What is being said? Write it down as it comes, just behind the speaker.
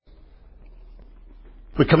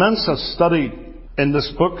We commenced a study in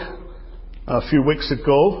this book a few weeks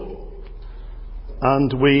ago,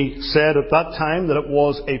 and we said at that time that it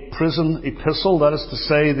was a prison epistle. That is to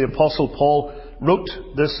say, the Apostle Paul wrote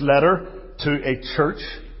this letter to a church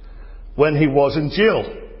when he was in jail.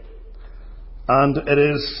 And it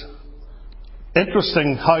is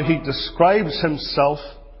interesting how he describes himself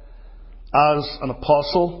as an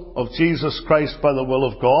apostle of Jesus Christ by the will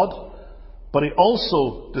of God. But he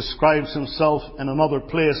also describes himself in another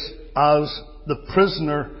place as the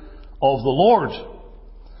prisoner of the Lord.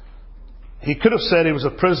 He could have said he was a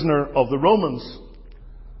prisoner of the Romans,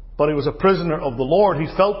 but he was a prisoner of the Lord.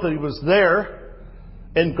 He felt that he was there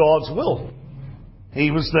in God's will.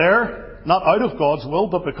 He was there not out of God's will,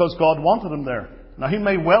 but because God wanted him there. Now, he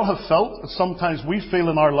may well have felt, as sometimes we feel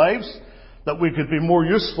in our lives, that we could be more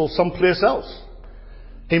useful someplace else.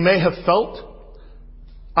 He may have felt,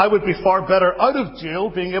 I would be far better out of jail,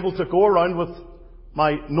 being able to go around with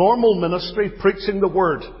my normal ministry, preaching the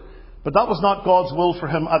Word. But that was not God's will for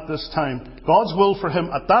him at this time. God's will for him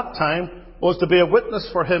at that time was to be a witness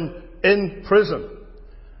for him in prison.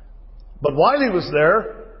 But while he was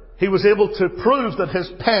there, he was able to prove that his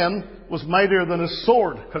pen was mightier than his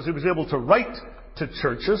sword, because he was able to write to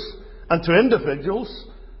churches and to individuals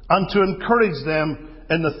and to encourage them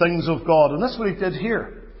in the things of God. And that's what he did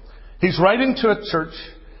here. He's writing to a church.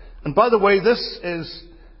 And by the way, this is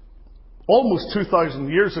almost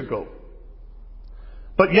 2,000 years ago.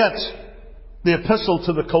 But yet, the epistle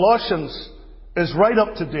to the Colossians is right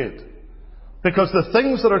up to date. Because the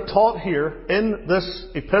things that are taught here in this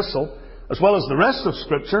epistle, as well as the rest of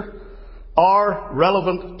Scripture, are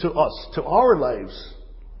relevant to us, to our lives.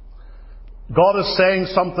 God is saying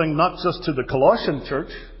something not just to the Colossian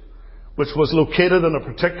church, which was located in a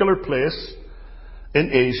particular place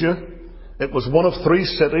in Asia. It was one of 3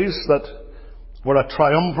 cities that were a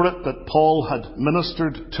triumvirate that Paul had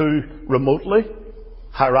ministered to remotely: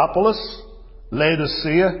 Hierapolis,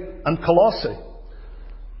 Laodicea, and Colossae.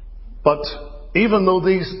 But even though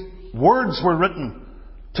these words were written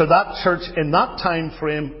to that church in that time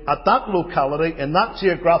frame, at that locality, in that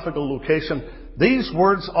geographical location, these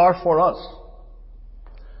words are for us.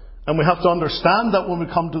 And we have to understand that when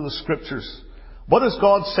we come to the Scriptures. What is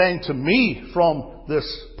God saying to me from this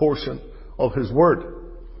portion of His Word?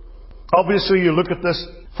 Obviously, you look at this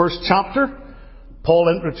first chapter.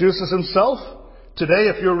 Paul introduces himself. Today,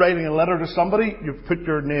 if you're writing a letter to somebody, you put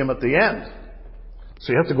your name at the end.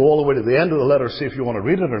 So you have to go all the way to the end of the letter to see if you want to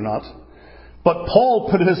read it or not. But Paul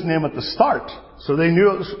put his name at the start, so they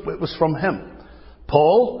knew it was from him.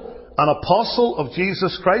 Paul, an apostle of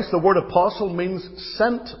Jesus Christ. The word apostle means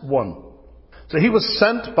sent one. So he was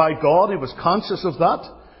sent by God. He was conscious of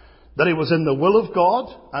that he was in the will of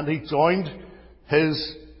God, and he joined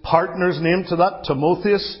his partner's name to that,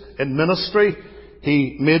 Timotheus, in ministry.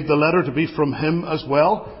 He made the letter to be from him as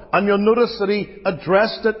well. And you'll notice that he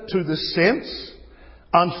addressed it to the saints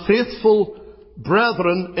and faithful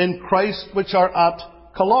brethren in Christ which are at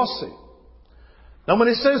Colossae. Now when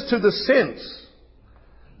he says to the saints,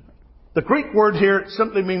 the Greek word here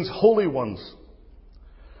simply means holy ones.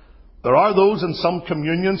 There are those in some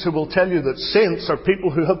communions who will tell you that saints are people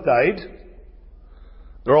who have died.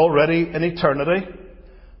 They're already in eternity.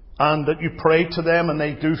 And that you pray to them and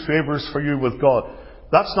they do favours for you with God.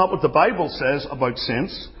 That's not what the Bible says about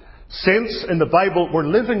saints. Saints in the Bible were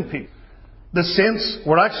living people. The saints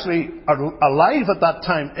were actually alive at that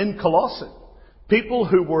time in Colossae. People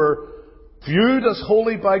who were viewed as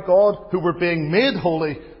holy by God, who were being made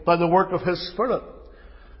holy by the work of His Spirit.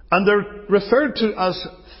 And they're referred to as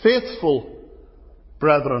faithful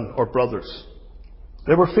brethren or brothers.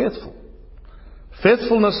 They were faithful.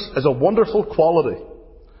 Faithfulness is a wonderful quality.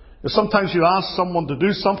 Sometimes you ask someone to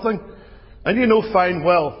do something, and you know fine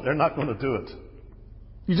well they're not going to do it.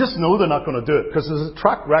 You just know they're not going to do it, because there's a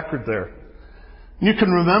track record there. You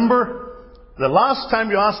can remember the last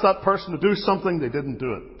time you asked that person to do something, they didn't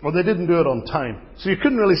do it. Or they didn't do it on time. So you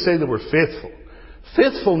couldn't really say they were faithful.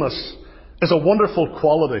 Faithfulness is a wonderful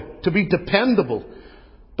quality, to be dependable.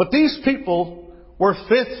 But these people were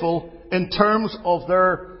faithful in terms of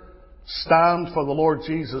their stand for the Lord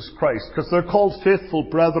Jesus Christ, because they're called faithful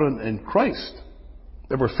brethren in Christ.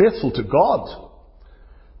 They were faithful to God.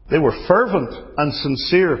 They were fervent and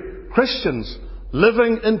sincere Christians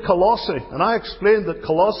living in Colossae. And I explained that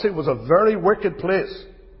Colossae was a very wicked place.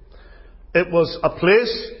 It was a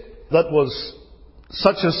place that was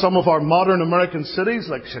such as some of our modern American cities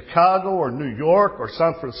like Chicago or New York or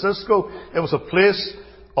San Francisco. It was a place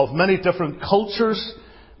of many different cultures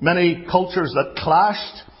that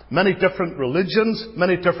clashed, many different religions,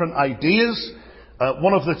 many different ideas.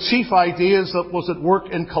 One of the chief ideas that was at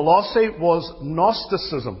work in Colossae was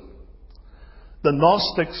Gnosticism. The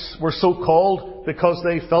Gnostics were so called because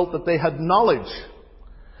they felt that they had knowledge.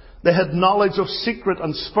 They had knowledge of secret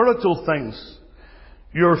and spiritual things.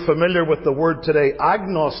 You're familiar with the word today,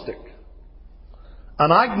 agnostic.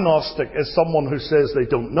 An agnostic is someone who says they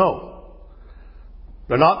don't know.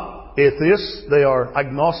 They're not atheists, they are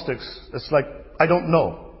agnostics. It's like, I don't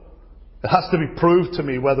know. It has to be proved to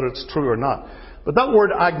me whether it's true or not. But that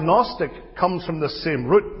word agnostic comes from the same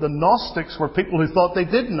root. The Gnostics were people who thought they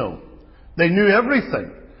did know. They knew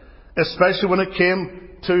everything, especially when it came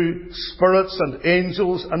to spirits and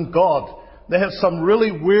angels and God. They had some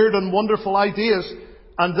really weird and wonderful ideas,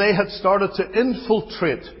 and they had started to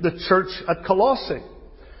infiltrate the church at Colossae,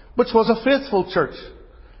 which was a faithful church.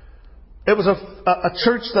 It was a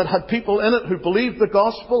church that had people in it who believed the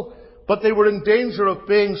gospel, but they were in danger of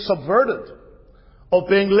being subverted, of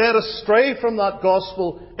being led astray from that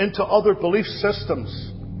gospel into other belief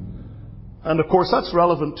systems. And of course that's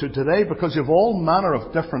relevant to today, because you have all manner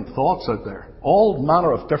of different thoughts out there. All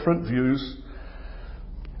manner of different views.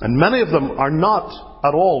 And many of them are not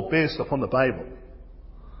at all based upon the Bible.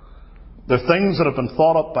 They're things that have been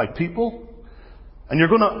thought up by people. And you're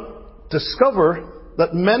going to discover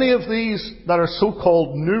that many of these that are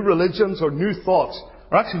so-called new religions or new thoughts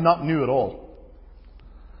are actually not new at all.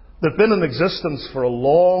 They've been in existence for a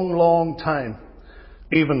long, long time,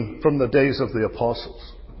 even from the days of the apostles.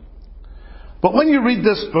 But when you read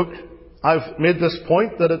this book, I've made this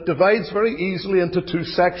point that it divides very easily into two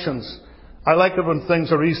sections. I like it when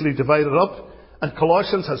things are easily divided up. And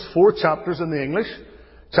Colossians has 4 chapters in the English.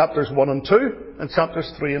 Chapters 1 and 2, and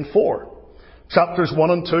chapters 3 and 4. Chapters 1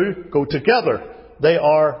 and 2 go together. They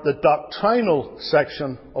are the doctrinal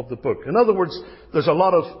section of the book. In other words, there's a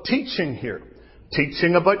lot of teaching here.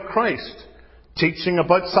 Teaching about Christ. Teaching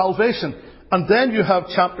about salvation. And then you have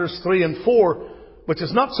chapters 3 and 4, which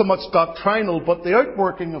is not so much doctrinal, but the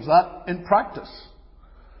outworking of that in practice.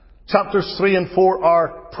 Chapters 3 and 4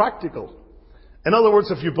 are practical. In other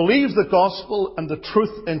words, if you believe the gospel and the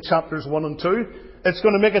truth in chapters 1 and 2, it's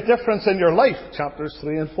going to make a difference in your life, chapters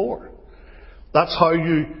 3 and 4. That's how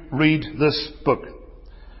you read this book.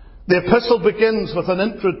 The epistle begins with an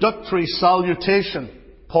introductory salutation.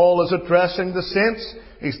 Paul is addressing the saints.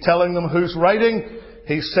 He's telling them who's writing.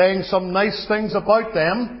 He's saying some nice things about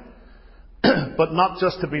them. But not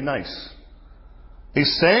just to be nice.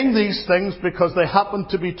 He's saying these things because they happen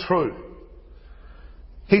to be true.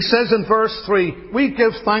 He says in verse 3, "We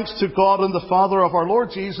give thanks to God and the Father of our Lord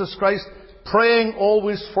Jesus Christ, praying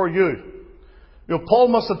always for you." You know, Paul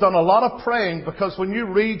must have done a lot of praying, because when you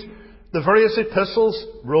read the various epistles,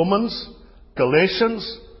 Romans,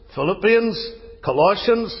 Galatians, Philippians,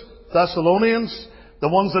 Colossians, Thessalonians, the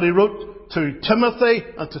ones that he wrote to Timothy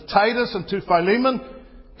and to Titus and to Philemon,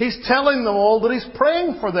 he's telling them all that he's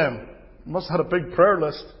praying for them. He must have had a big prayer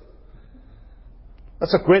list.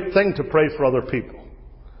 That's a great thing, to pray for other people.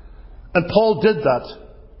 And Paul did that.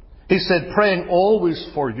 He said, praying always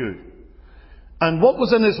for you. And what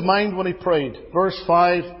was in his mind when he prayed? Verse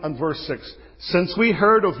 5 and verse 6. "Since we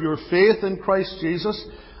heard of your faith in Christ Jesus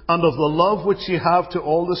and of the love which ye have to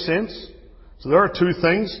all the saints." So there are two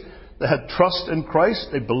things. They had trust in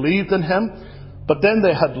Christ. They believed in Him. But then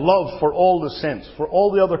they had love for all the saints, for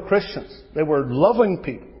all the other Christians. They were loving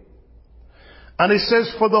people. And he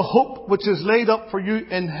says, "For the hope which is laid up for you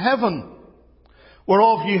in heaven,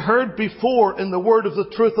 whereof ye heard before in the word of the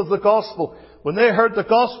truth of the gospel." When they heard the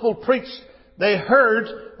gospel preached, they heard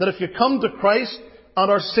that if you come to Christ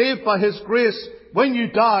and are saved by His grace, when you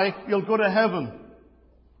die, you'll go to heaven.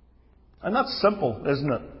 And that's simple,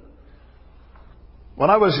 isn't it? When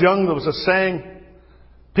I was young, there was a saying,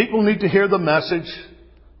 people need to hear the message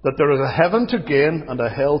that there is a heaven to gain and a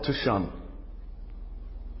hell to shun.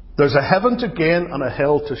 There's a heaven to gain and a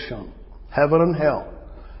hell to shun. Heaven and hell.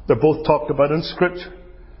 They're both talked about in Scripture.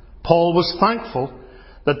 Paul was thankful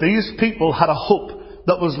that these people had a hope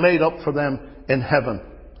that was laid up for them in heaven.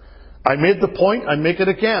 I made the point, I make it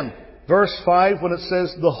again. Verse 5, when it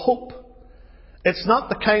says the hope. It's not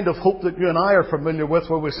the kind of hope that you and I are familiar with,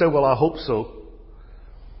 where we say, well, I hope so.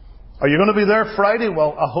 Are you going to be there Friday?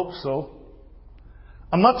 Well, I hope so.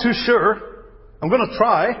 I'm not too sure. I'm going to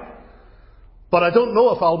try. But I don't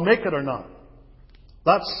know if I'll make it or not.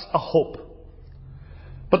 That's a hope.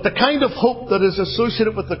 But the kind of hope that is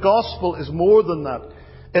associated with the gospel is more than that.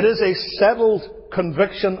 It is a settled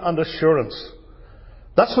conviction and assurance.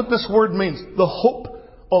 That's what this word means. The hope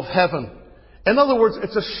of heaven. In other words,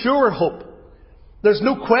 it's a sure hope. There's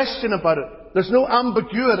no question about it. There's no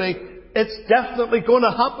ambiguity. It's definitely going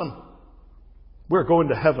to happen. We're going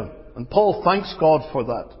to heaven. And Paul thanks God for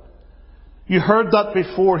that. You heard that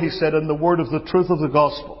before, he said, in the word of the truth of the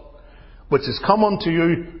gospel, which is come unto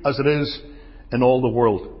you as it is in all the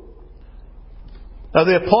world. Now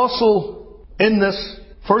the apostle in this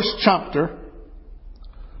first chapter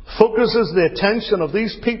focuses the attention of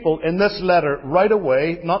these people in this letter right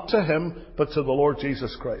away, not to him, but to the Lord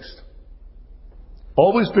Jesus Christ.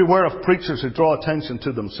 Always beware of preachers who draw attention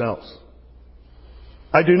to themselves.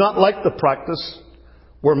 I do not like the practice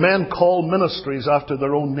where men call ministries after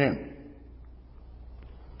their own name.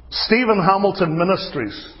 Stephen Hamilton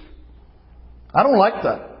Ministries. I don't like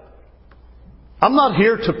that. I'm not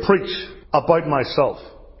here to preach about myself.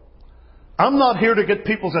 I'm not here to get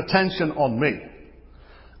people's attention on me.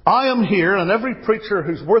 I am here, and every preacher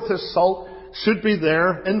who's worth his salt should be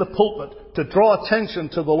there in the pulpit to draw attention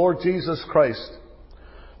to the Lord Jesus Christ.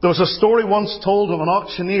 There was a story once told of an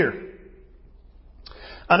auctioneer,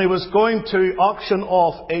 and he was going to auction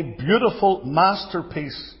off a beautiful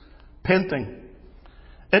masterpiece painting.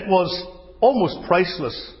 It was almost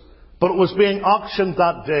priceless, but it was being auctioned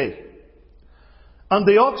that day. And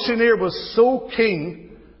the auctioneer was so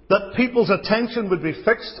keen that people's attention would be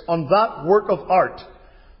fixed on that work of art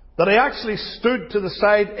that he actually stood to the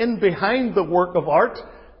side in behind the work of art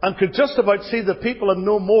and could just about see the people and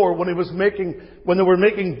no more when they were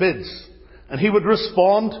making bids. And he would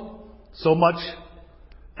respond, so much,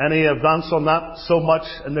 any advance on that, so much,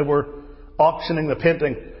 and they were auctioning the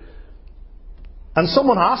painting. And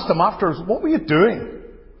someone asked him afterwards, what were you doing?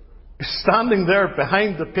 He's standing there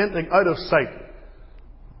behind the painting out of sight.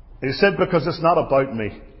 He said, because it's not about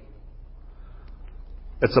me.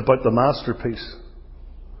 It's about the masterpiece.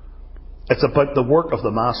 It's about the work of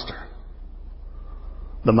the master.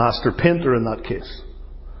 The master painter in that case.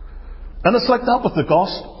 And it's like that with the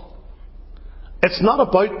gospel. It's not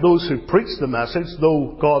about those who preach the message,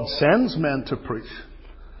 though God sends men to preach.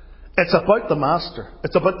 It's about the master.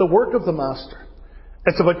 It's about the work of the master.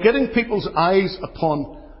 It's about getting people's eyes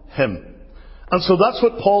upon him. And so that's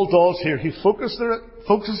what Paul does here. He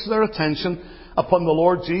focuses their attention upon the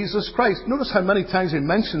Lord Jesus Christ. Notice how many times he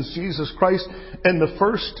mentions Jesus Christ in the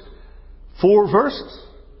first 4 verses.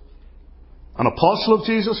 An apostle of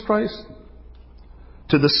Jesus Christ,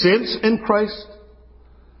 to the saints in Christ,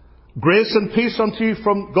 grace and peace unto you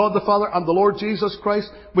from God the Father and the Lord Jesus Christ.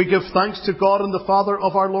 We give thanks to God and the Father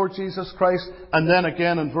of our Lord Jesus Christ. And then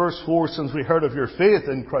again in verse 4, since we heard of your faith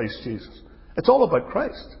in Christ Jesus. It's all about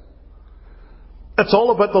Christ. It's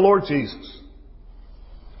all about the Lord Jesus.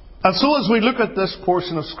 And so as we look at this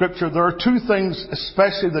portion of Scripture, there are 2 things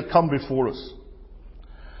especially that come before us.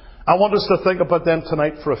 I want us to think about them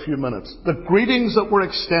tonight for a few minutes. The greetings that were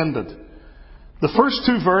extended. The first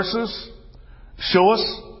 2 verses show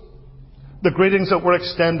us the greetings that were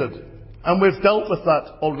extended. And we've dealt with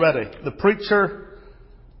that already. The preacher,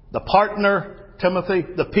 the partner, Timothy,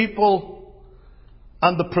 the people,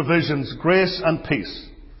 and the provisions, grace and peace.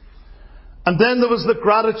 And then there was the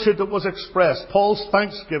gratitude that was expressed. Paul's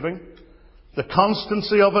thanksgiving, the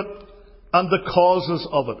constancy of it, and the causes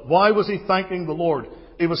of it. Why was he thanking the Lord?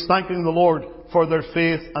 He was thanking the Lord for their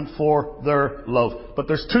faith and for their love. But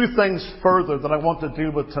there's 2 things further that I want to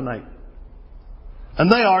deal with tonight.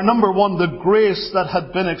 And they are, number 1, the grace that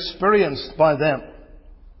had been experienced by them.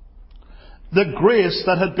 The grace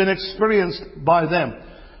that had been experienced by them.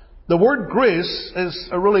 The word grace is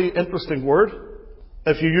a really interesting word.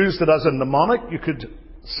 If you used it as a mnemonic, you could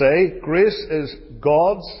say grace is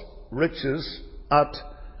God's riches at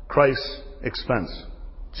Christ's expense.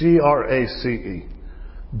 Grace.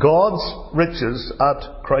 God's riches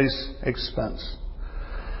at Christ's expense.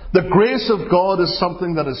 The grace of God is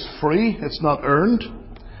something that is free. It's not earned.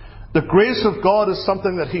 The grace of God is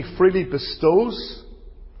something that He freely bestows.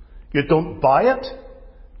 You don't buy it.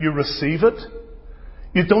 You receive it.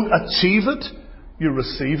 You don't achieve it. You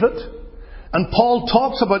receive it. And Paul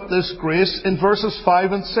talks about this grace in verses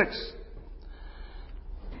 5 and 6.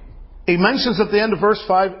 He mentions at the end of verse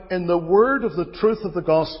 5, in the word of the truth of the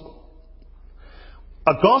gospel.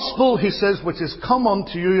 A gospel, he says, which is come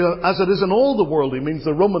unto you as it is in all the world, he means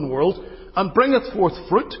the Roman world, and bringeth forth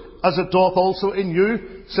fruit, as it doth also in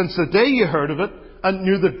you, since the day ye heard of it, and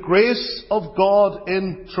knew the grace of God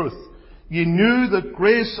in truth. Ye knew the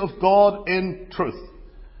grace of God in truth.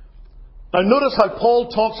 Now notice how Paul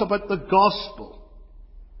talks about the gospel.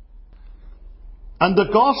 And the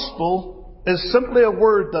gospel is simply a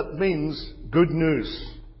word that means good news.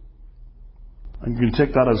 And you can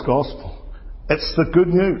take that as gospel. It's the good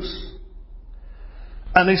news.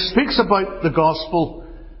 And he speaks about the gospel,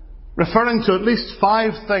 referring to at least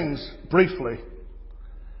 5 things briefly.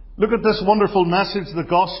 Look at this wonderful message, the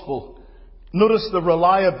gospel. Notice the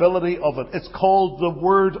reliability of it. It's called the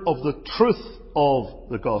word of the truth of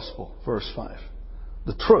the gospel. Verse 5.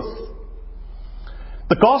 The truth.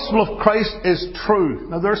 The gospel of Christ is true.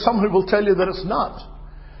 Now there are some who will tell you that it's not.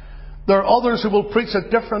 There are others who will preach a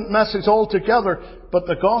different message altogether. But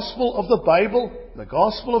the gospel of the Bible, the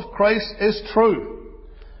gospel of Christ, is true.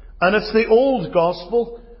 And it's the old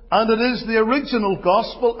gospel, and it is the original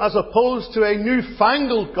gospel, as opposed to a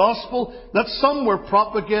newfangled gospel that some were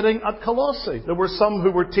propagating at Colossae. There were some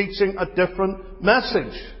who were teaching a different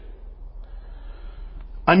message.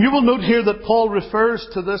 And you will note here that Paul refers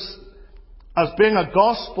to this as being a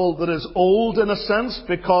gospel that is old in a sense,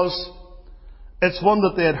 because it's one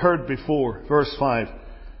that they had heard before. Verse 5.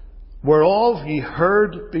 Whereof ye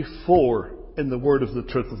heard before in the word of the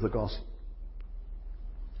truth of the gospel.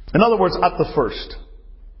 In other words, at the first.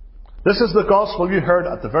 This is the gospel you heard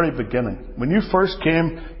at the very beginning, when you first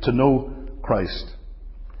came to know Christ.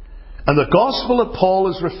 And the gospel that Paul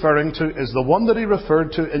is referring to is the one that he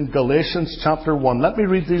referred to in Galatians chapter 1. Let me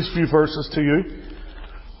read these few verses to you.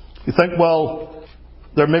 You think, well,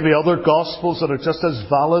 there may be other gospels that are just as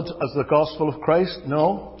valid as the gospel of Christ?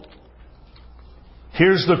 No.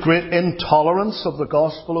 Here's the great intolerance of the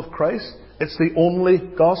gospel of Christ. It's the only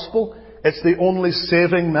gospel. It's the only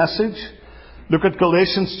saving message. Look at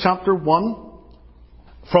Galatians chapter 1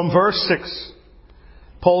 from verse 6.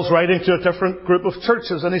 Paul's writing to a different group of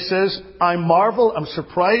churches, and he says, I marvel, I'm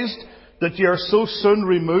surprised that ye are so soon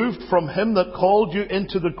removed from him that called you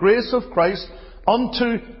into the grace of Christ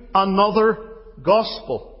unto another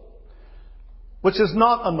gospel, which is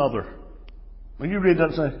not another. When you read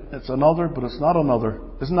that, it's another, but it's not another.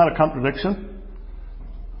 Isn't that a contradiction?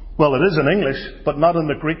 Well, it is in English, but not in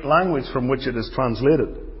the Greek language from which it is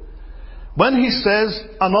translated. When he says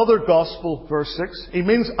another gospel, verse 6, he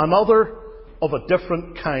means another of a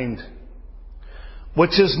different kind,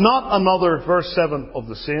 which is not another, verse 7, of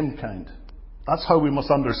the same kind. That's how we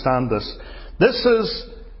must understand this. This is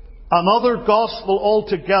another gospel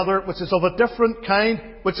altogether, which is of a different kind,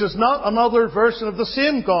 which is not another version of the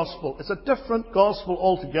same gospel. It's a different gospel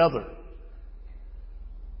altogether.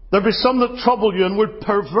 There'll be some that trouble you and would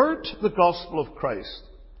pervert the gospel of Christ.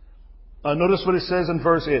 Now notice what he says in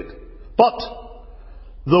verse 8. But,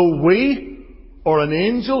 though we or an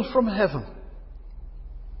angel from heaven,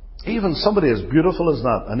 even somebody as beautiful as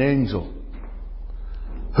that, an angel,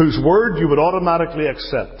 whose word you would automatically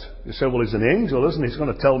accept. You say, well, he's an angel, isn't he? He's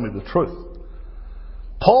going to tell me the truth.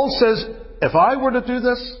 Paul says, if I were to do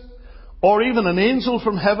this, or even an angel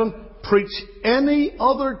from heaven, preach any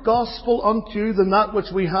other gospel unto you than that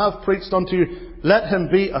which we have preached unto you, let him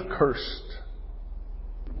be accursed.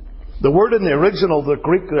 The word in the original, the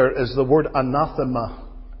Greek there, is the word anathema.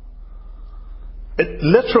 It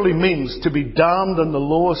literally means to be damned in the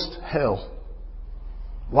lowest hell.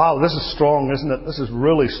 Wow, this is strong, isn't it? This is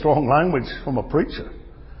really strong language from a preacher.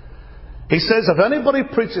 He says, if anybody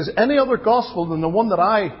preaches any other gospel than the one that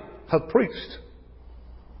I have preached,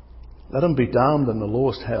 let him be damned in the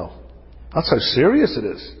lowest hell. That's how serious it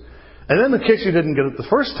is. And then in case you didn't get it the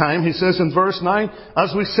first time, he says in verse 9,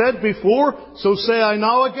 as we said before, so say I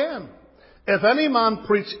now again. If any man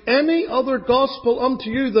preach any other gospel unto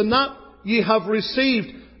you than that ye have received,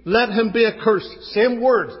 let him be accursed. Same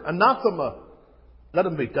word, anathema. Let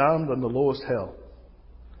him be damned in the lowest hell.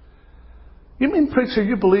 You mean, preacher,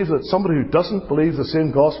 you believe that somebody who doesn't believe the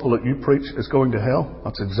same gospel that you preach is going to hell?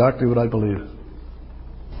 That's exactly what I believe.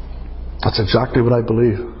 That's exactly what I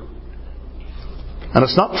believe. And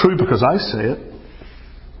it's not true because I say it.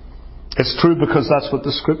 It's true because that's what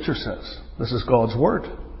the Scripture says. This is God's Word.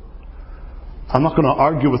 I'm not going to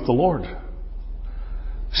argue with the Lord.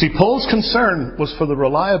 See, Paul's concern was for the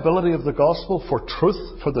reliability of the gospel, for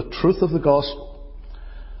truth, for the truth of the gospel.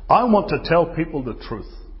 I want to tell people the truth.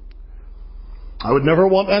 I would never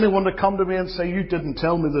want anyone to come to me and say, you didn't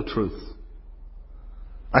tell me the truth.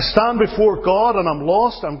 I stand before God and I'm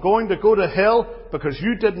lost. I'm going to go to hell because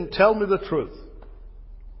you didn't tell me the truth.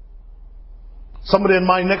 Somebody in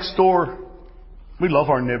my next door, we love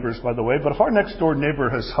our neighbours, by the way, but if our next door neighbour,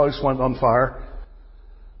 his house went on fire,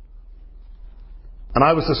 and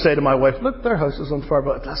I was to say to my wife, look, their house is on fire,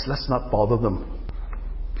 but let's not bother them.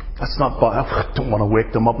 Let's not bother. I don't want to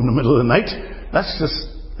wake them up in the middle of the night. Let's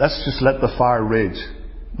just let the fire rage.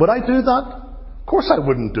 Would I do that? Of course I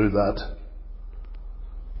wouldn't do that.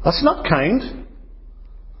 That's not kind.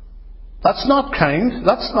 That's not kind.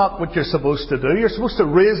 That's not what you're supposed to do. You're supposed to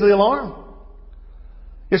raise the alarm.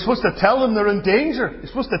 You're supposed to tell them they're in danger. You're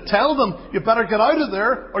supposed to tell them you better get out of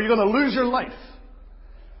there or you're going to lose your life.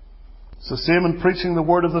 It's the same in preaching the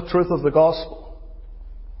word of the truth of the gospel.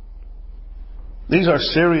 These are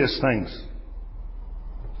serious things.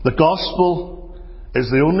 The gospel is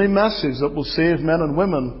the only message that will save men and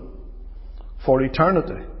women for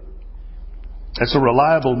eternity. It's a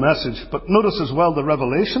reliable message. But notice as well the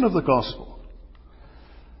revelation of the gospel.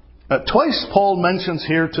 Twice Paul mentions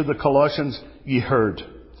here to the Colossians, ye heard.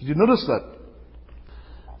 Did you notice that?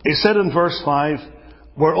 He said in verse 5,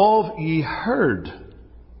 whereof ye heard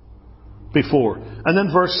before. And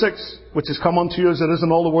then verse 6, which is come unto you as it is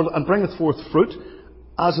in all the world, and bringeth forth fruit,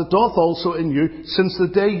 as it doth also in you, since the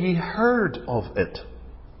day ye heard of it.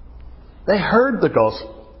 They heard the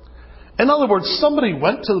gospel. In other words, somebody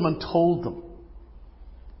went to them and told them.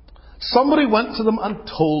 Somebody went to them and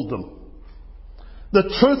told them. The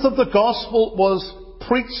truth of the gospel was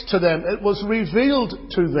preached to them. It was revealed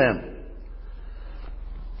to them.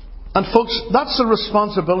 And folks, that's the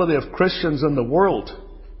responsibility of Christians in the world.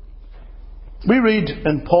 We read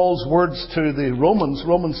in Paul's words to the Romans,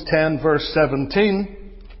 Romans 10 verse 17,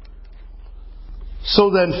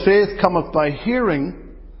 so then faith cometh by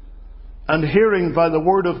hearing, and hearing by the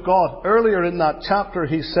word of God. Earlier in that chapter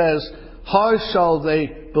he says, how shall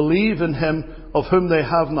they believe in him of whom they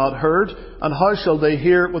have not heard? And how shall they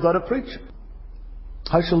hear without a preacher?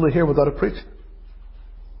 How shall they hear without a preacher?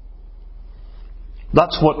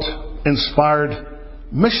 That's what inspired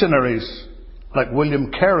missionaries like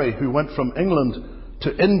William Carey, who went from England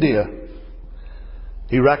to India.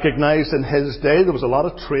 He recognized in his day there was a lot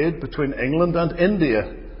of trade between England and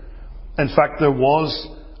India. In fact, there was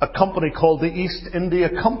a company called the East India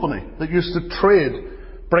Company that used to trade,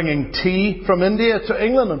 bringing tea from India to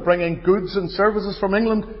England and bringing goods and services from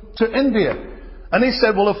England to India. And he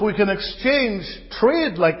said, well, if we can exchange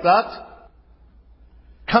trade like that,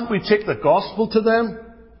 can't we take the gospel to them?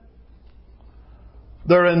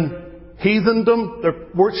 They're in heathendom. They're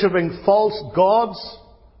worshipping false gods.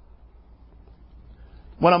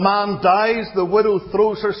 When a man dies, the widow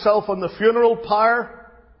throws herself on the funeral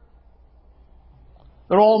pyre.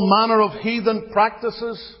 There are all manner of heathen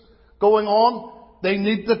practices going on. They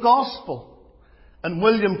need the gospel. And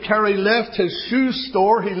William Carey left his shoe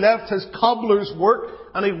store, he left his cobbler's work,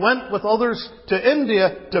 and he went with others to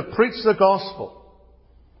India to preach the gospel.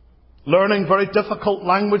 Learning very difficult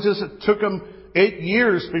languages. It took him 8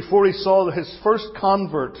 years before he saw his first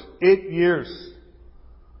convert. 8 years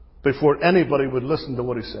before anybody would listen to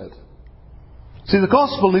what he said. See, the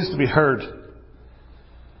gospel needs to be heard.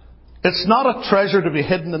 It's not a treasure to be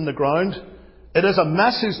hidden in the ground. It is a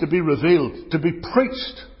message to be revealed, to be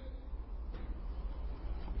preached.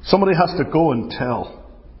 Somebody has to go and tell.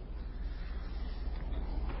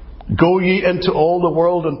 Go ye into all the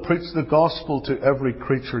world and preach the gospel to every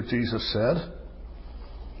creature, Jesus said.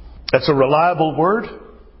 It's a reliable word.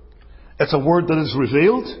 It's a word that is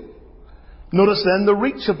revealed. Notice then the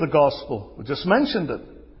reach of the gospel. We just mentioned it.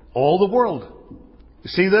 All the world. You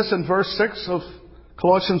see this in verse 6 of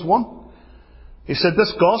Colossians 1? He said,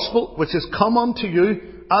 this gospel which is come unto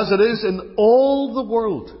you as it is in all the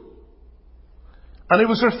world. And he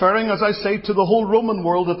was referring, as I say, to the whole Roman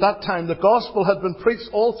world at that time. The gospel had been preached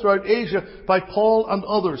all throughout Asia by Paul and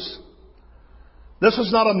others. This was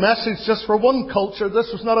not a message just for one culture. This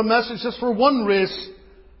was not a message just for one race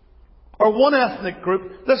or one ethnic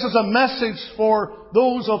group. This is a message for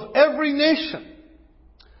those of every nation.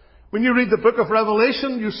 When you read the book of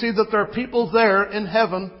Revelation, you see that there are people there in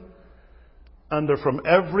heaven, and they're from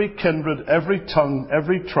every kindred, every tongue,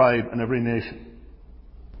 every tribe, and every nation.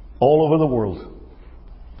 All over the world.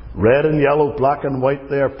 Red and yellow, black and white,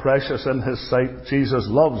 they are precious in His sight. Jesus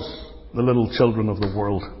loves the little children of the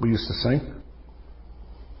world, we used to sing.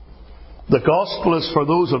 The gospel is for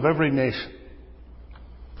those of every nation.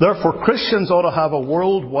 Therefore, Christians ought to have a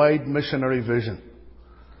worldwide missionary vision.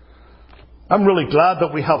 I'm really glad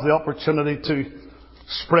that we have the opportunity to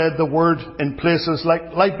spread the word in places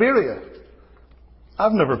like Liberia.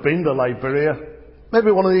 I've never been to Liberia.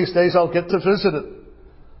 Maybe one of these days I'll get to visit it.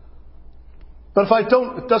 But if I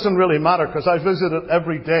don't, it doesn't really matter, because I visit it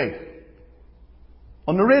every day.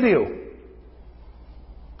 On the radio.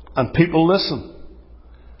 And people listen.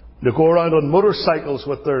 They go around on motorcycles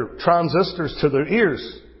with their transistors to their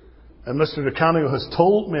ears. And Mr. DeCanio has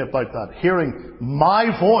told me about that. Hearing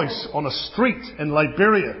my voice on a street in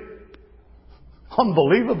Liberia.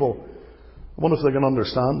 Unbelievable. I wonder if they can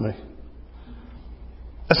understand me.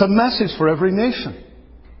 It's a message for every nation.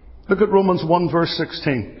 Look at Romans 1 verse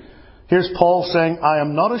 16. Here's Paul saying, I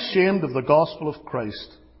am not ashamed of the gospel of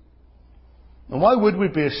Christ. And why would we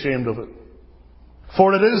be ashamed of it?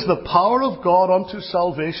 For it is the power of God unto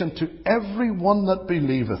salvation to every one that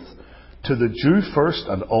believeth, to the Jew first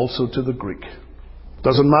and also to the Greek.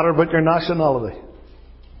 Doesn't matter about your nationality.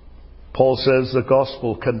 Paul says the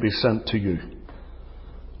gospel can be sent to you.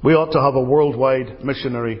 We ought to have a worldwide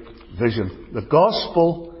missionary vision. The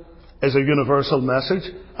gospel is a universal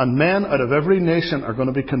message, and men out of every nation are going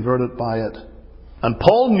to be converted by it. And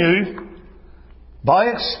Paul knew by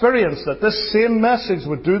experience that this same message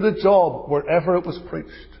would do the job wherever it was preached.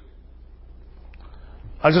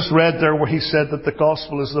 I just read there where he said that the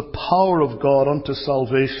gospel is the power of God unto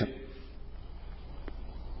salvation.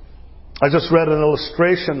 I just read an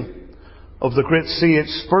illustration of the great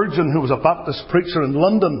C.H. Spurgeon, who was a Baptist preacher in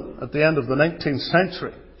London at the end of the 19th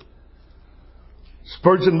century.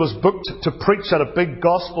 Spurgeon was booked to preach at a big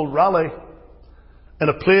gospel rally in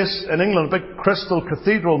a place in England, a big crystal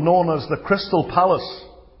cathedral known as the Crystal Palace.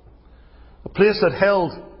 A place that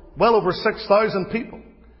held well over 6,000 people.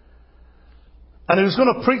 And he was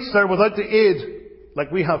going to preach there without the aid,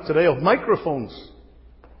 like we have today, of microphones.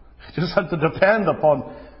 He just had to depend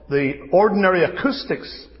upon the ordinary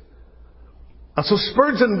acoustics. And so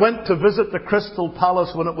Spurgeon went to visit the Crystal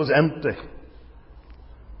Palace when it was empty.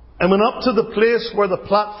 And went up to the place where the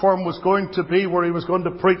platform was going to be, where he was going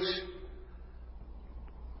to preach.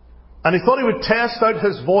 And he thought he would test out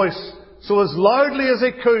his voice. So as loudly as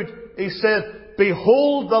he could, he said,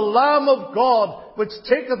 "Behold the Lamb of God, which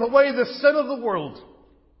taketh away the sin of the world."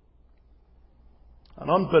 And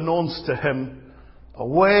unbeknownst to him,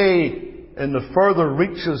 away in the further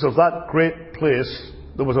reaches of that great place,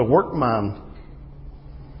 there was a workman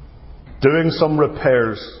doing some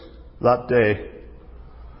repairs that day.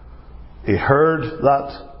 He heard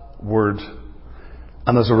that word,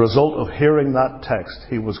 and as a result of hearing that text,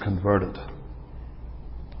 he was converted.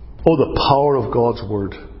 Oh, the power of God's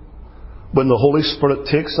word. When the Holy Spirit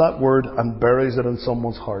takes that word and buries it in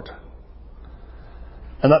someone's heart.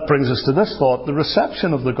 And that brings us to this thought, the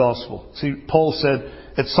reception of the gospel. See, Paul said,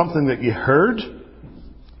 it's something that you heard.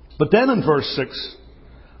 But then in verse 6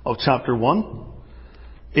 of chapter 1,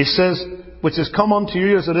 he says, which is come unto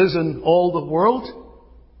you as it is in all the world,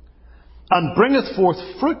 and bringeth forth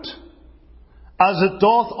fruit, as it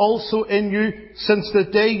doth also in you, since the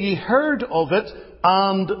day ye heard of it,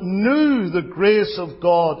 and knew the grace of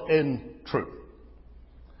God in truth.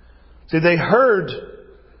 See, they heard,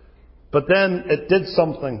 but then it did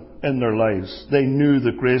something in their lives. They knew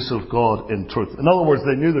the grace of God in truth. In other words,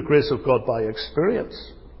 they knew the grace of God by experience.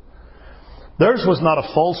 Theirs was not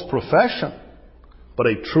a false profession, but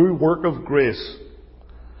a true work of grace.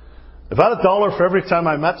 If I had $1 for every time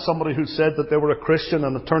I met somebody who said that they were a Christian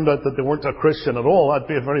and it turned out that they weren't a Christian at all, I'd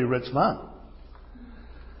be a very rich man.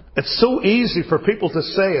 It's so easy for people to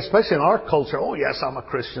say, especially in our culture, "Oh yes, I'm a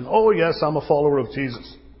Christian. Oh yes, I'm a follower of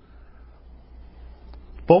Jesus."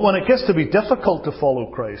 But when it gets to be difficult to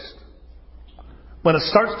follow Christ, when it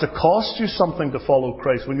starts to cost you something to follow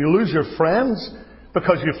Christ, when you lose your friends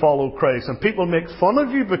because you follow Christ, and people make fun of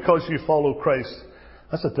you because you follow Christ,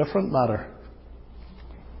 that's a different matter.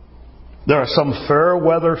 There are some fair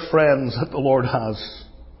weather friends that the Lord has,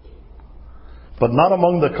 but not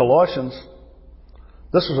among the Colossians.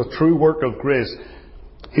 This was a true work of grace.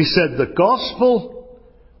 He said, the gospel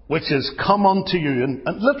which is come unto you, and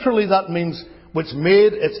literally that means which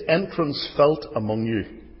made its entrance felt among you.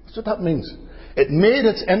 That's what that means. It made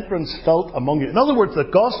its entrance felt among you. In other words, the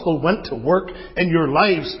gospel went to work in your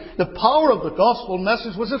lives. The power of the gospel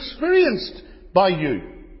message was experienced by you.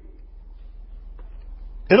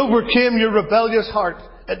 It overcame your rebellious heart.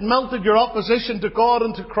 It melted your opposition to God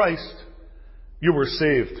and to Christ. You were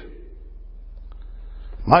saved.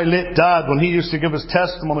 My late dad, when he used to give his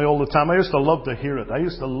testimony all the time, I used to love to hear it. I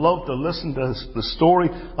used to love to listen to the story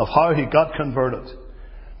of how he got converted.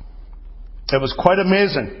 It was quite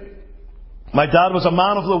amazing. My dad was a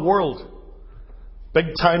man of the world. Big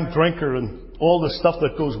time drinker and all the stuff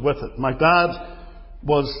that goes with it. My dad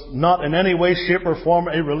was not in any way, shape or form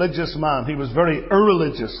a religious man. He was very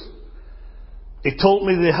irreligious. He told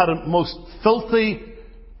me they had a most filthy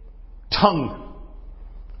tongue.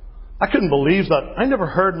 I couldn't believe that. I never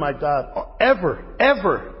heard my dad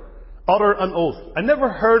ever utter an oath. I never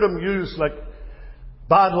heard him use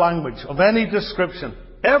bad language of any description.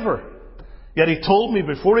 Ever. Yet he told me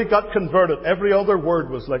before he got converted, every other word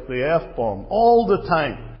was like the F-bomb. All the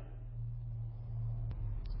time.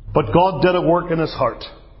 But God did a work in his heart.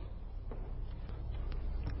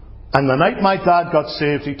 And the night my dad got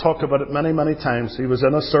saved, he talked about it many, many times. He was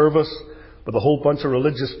in a service with a whole bunch of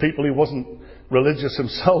religious people. He wasn't religious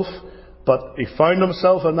himself, but he found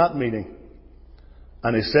himself in that meeting.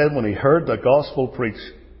 And he said when he heard the gospel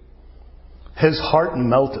preached, his heart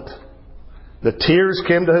melted. The tears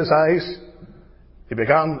came to his eyes. He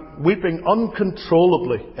began weeping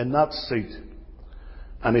uncontrollably in that seat.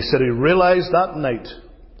 And he said he realized that night,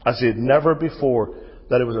 as he had never before,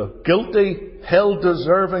 that he was a guilty,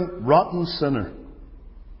 hell-deserving, rotten sinner.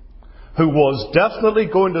 who was definitely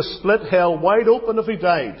going to split hell wide open if he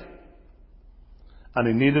died. And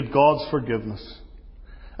he needed God's forgiveness.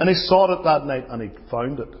 And he sought it that night and he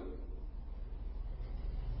found it.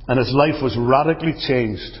 And his life was radically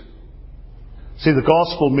changed. See, the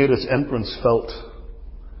gospel made its entrance felt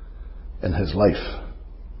in his life.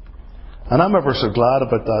 And I'm ever so glad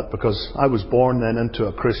about that, because I was born then into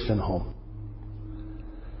a Christian home.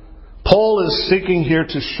 Paul is seeking here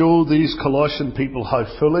to show these Colossian people how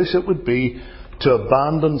foolish it would be to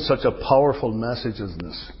abandon such a powerful message as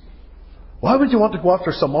this. Why would you want to go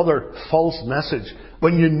after some other false message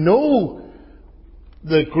when you know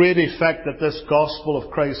the great effect that this gospel of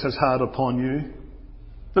Christ has had upon you?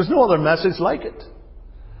 There's no other message like it.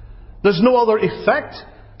 There's no other effect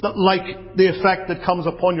like the effect that comes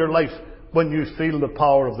upon your life when you feel the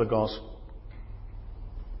power of the gospel.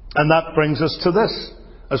 And that brings us to this,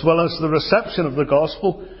 as well as the reception of the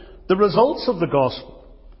gospel, the results of the gospel.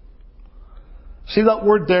 See that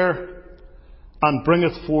word there, and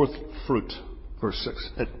bringeth forth fruit. Verse 6.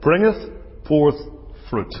 It bringeth forth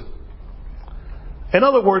fruit. In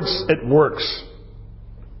other words, it works.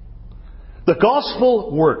 The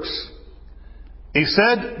gospel works. He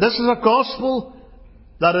said, this is a gospel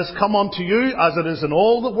that has come unto you as it is in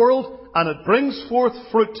all the world, and it brings forth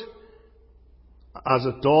fruit, as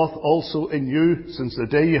it doth also in you, since the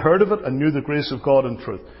day you heard of it and knew the grace of God in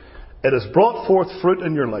truth. It has brought forth fruit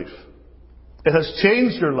in your life. It has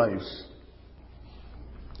changed your lives.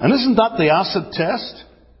 And isn't that the acid test?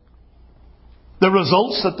 The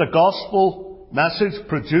results that the gospel message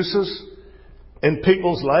produces in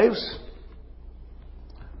people's lives?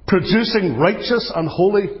 Producing righteous and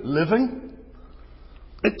holy living?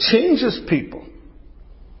 It changes people.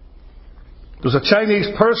 There was a Chinese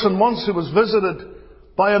person once who was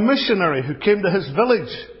visited by a missionary who came to his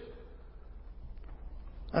village.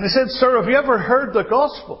 And he said, "Sir, have you ever heard the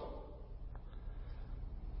gospel?"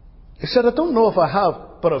 He said, "I don't know if I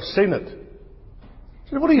have, but I've seen it." He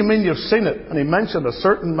said, "What do you mean you've seen it?" And he mentioned a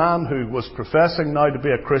certain man who was professing now to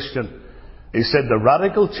be a Christian. He said, "The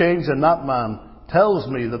radical change in that man tells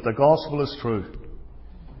me that the gospel is true.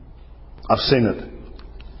 I've seen it."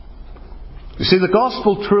 You see, the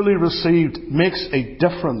gospel truly received makes a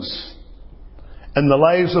difference in the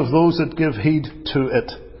lives of those that give heed to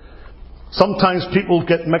it. Sometimes people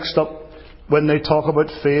get mixed up when they talk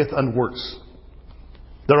about faith and works.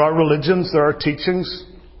 There are religions, there are teachings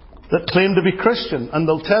that claim to be Christian, and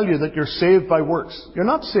they'll tell you that you're saved by works. You're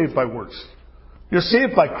not saved by works. You're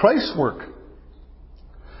saved by Christ's work.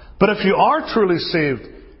 But if you are truly saved,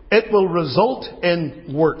 it will result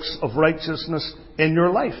in works of righteousness in your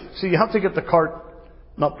life. See, you have to get the cart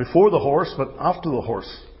not before the horse, but after the horse.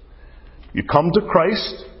 You come to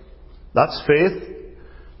Christ, that's faith,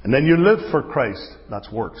 and then you live for Christ,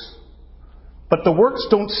 that's works. But the works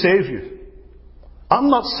don't save you. I'm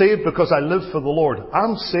not saved because I live for the Lord.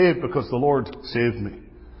 I'm saved because the Lord saved me.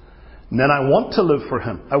 And then I want to live for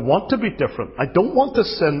Him. I want to be different. I don't want to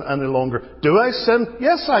sin any longer. Do I sin?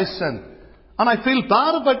 Yes, I sin. And I feel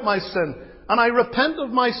bad about my sin. And I repent of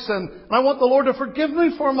my sin. And I want the Lord to forgive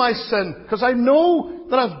me for my sin. Because I know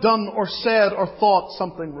that I've done or said or thought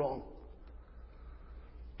something wrong.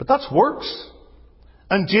 But that's works.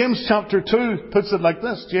 And James chapter 2 puts it like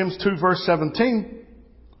this. James 2 verse 17.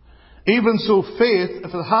 Even so faith,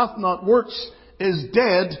 if it hath not works, is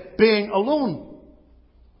dead, being alone.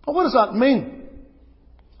 Well, what does that mean?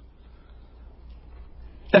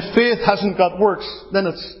 If faith hasn't got works, then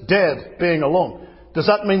it's dead, being alone. Does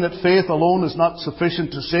that mean that faith alone is not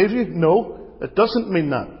sufficient to save you? No, it doesn't mean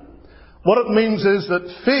that. What it means is that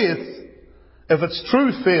faith, if it's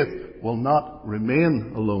true faith, will not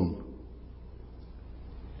remain alone.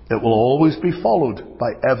 It will always be followed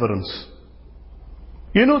by evidence.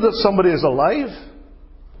 You know that somebody is alive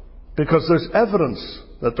because there's evidence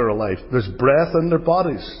that they're alive. There's breath in their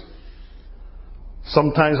bodies.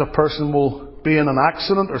 Sometimes a person will be in an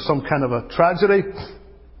accident or some kind of a tragedy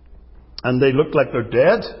and they look like they're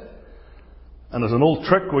dead. And there's an old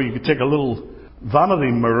trick where you could take a little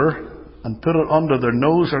vanity mirror and put it under their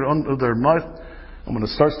nose or under their mouth, and when it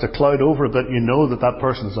starts to cloud over a bit, you know that that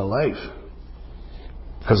person is alive.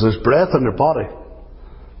 Because there's breath in their body.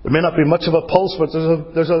 There may not be much of a pulse, but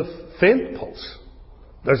there's a faint pulse.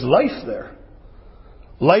 There's life there.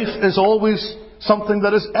 Life is always something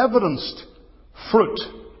that is evidenced. Fruit.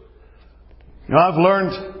 You know, I've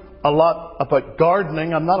learned a lot about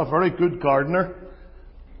gardening. I'm not a very good gardener.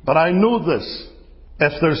 But I know this.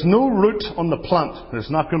 If there's no root on the plant, there's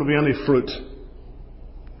not going to be any fruit.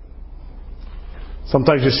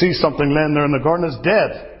 Sometimes you see something laying there in the garden, it's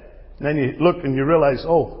dead. And then you look and you realize,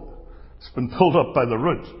 oh, it's been pulled up by the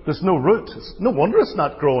root. There's no root. No wonder it's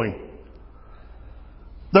not growing.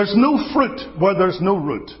 There's no fruit where there's no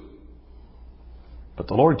root. But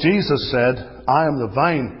the Lord Jesus said, I am the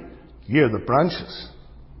vine, ye are the branches.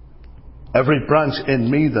 Every branch in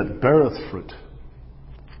me that beareth fruit.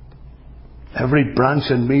 Every branch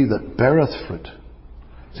in me that beareth fruit.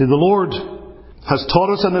 See, the Lord has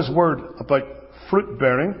taught us in His Word about fruit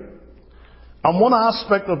bearing. And one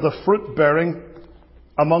aspect of the fruit bearing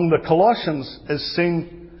among the Colossians is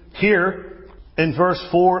seen here in verse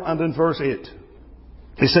 4 and in verse 8.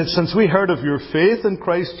 He said, since we heard of your faith in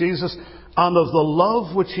Christ Jesus and of the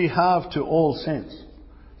love which ye have to all saints.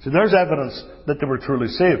 So there's evidence that they were truly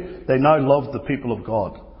saved. They now loved the people of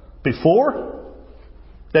God. Before,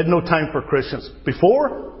 they had no time for Christians.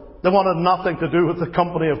 Before, they wanted nothing to do with the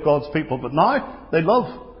company of God's people. But now, they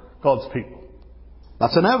love God's people.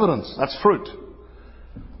 That's an evidence. That's fruit.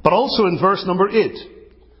 But also in verse number 8,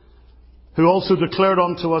 who also declared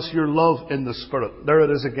unto us your love in the Spirit. There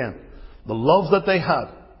it is again. The love that they had.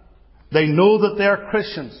 They know that they are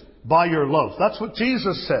Christians by your love. That's what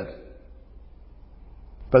Jesus said.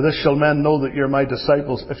 By this shall men know that you're my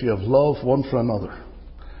disciples if you have love one for another.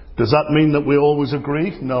 Does that mean that we always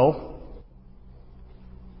agree? No.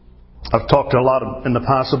 I've talked a lot in the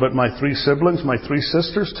past about my 3 siblings, my 3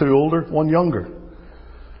 sisters, 2 older, 1 younger.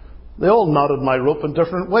 They all knotted my rope in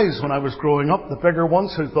different ways when I was growing up. The bigger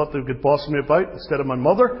ones who thought they could boss me about instead of my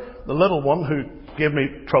mother. The little one who gave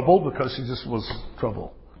me trouble because she just was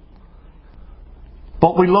trouble.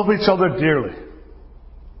 But we love each other dearly.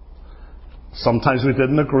 Sometimes we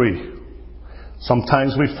didn't agree.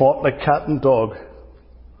 Sometimes we fought like cat and dog.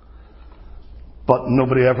 But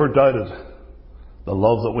nobody ever doubted the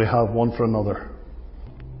love that we have one for another.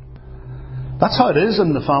 That's how it is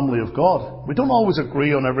in the family of God. We don't always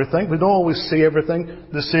agree on everything. We don't always see everything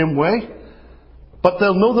the same way. But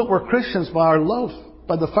they'll know that we're Christians by our love,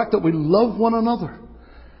 by the fact that we love one another.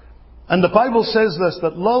 And the Bible says this,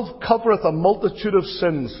 that love covereth a multitude of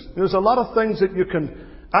sins. There's a lot of things that you can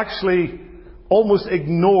actually almost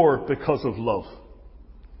ignore because of love.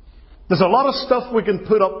 There's a lot of stuff we can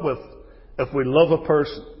put up with if we love a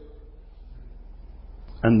person.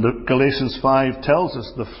 And Galatians 5 tells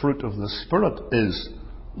us the fruit of the Spirit is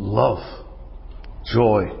love,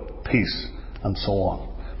 joy, peace, and so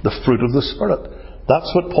on. The fruit of the Spirit.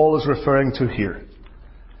 That's what Paul is referring to here.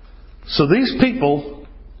 So these people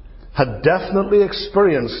had definitely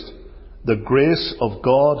experienced the grace of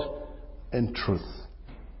God in truth.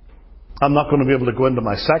 I'm not going to be able to go into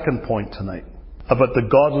my second point tonight about the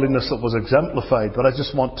godliness that was exemplified, but I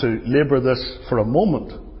just want to labour this for a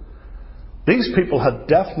moment. These people had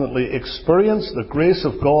definitely experienced the grace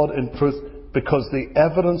of God in truth because the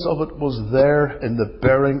evidence of it was there in the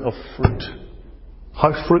bearing of fruit.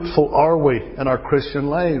 How fruitful are we in our Christian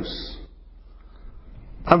lives?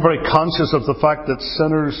 I'm very conscious of the fact that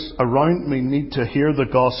sinners around me need to hear the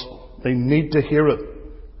gospel. They need to hear it.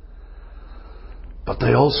 But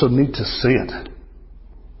they also need to see it.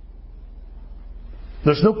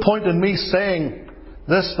 There's no point in me saying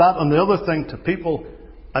this, that, and the other thing to people,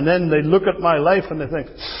 and then they look at my life and they think,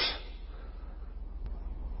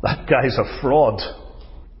 that guy's a fraud.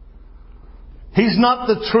 He's not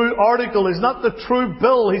the true article. He's not the true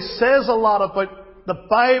Bill. He says a lot about the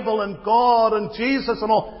Bible and God and Jesus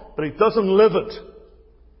and all, but he doesn't live it.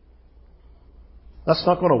 That's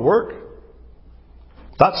not going to work.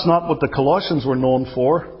 That's not what the Colossians were known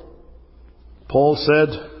for. Paul said,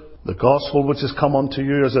 the gospel which is come unto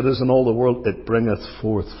you as it is in all the world, it bringeth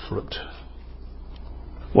forth fruit.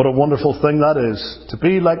 What a wonderful thing that is, to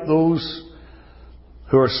be like those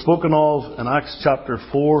who are spoken of in Acts chapter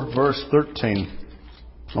 4 verse 13.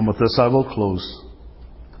 And with this I will close.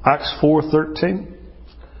 Acts 4:13.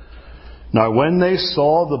 Now when they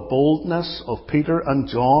saw the boldness of Peter and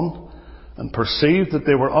John, and perceived that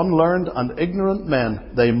they were unlearned and ignorant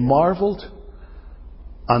men, they marvelled,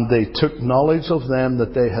 and they took knowledge of them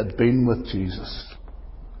that they had been with Jesus.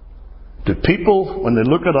 Do people, when they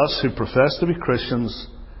look at us who profess to be Christians,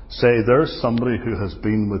 say there's somebody who has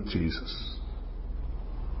been with Jesus?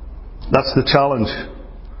 That's the challenge.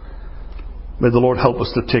 May the Lord help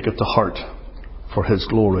us to take it to heart for His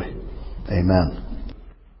glory. Amen.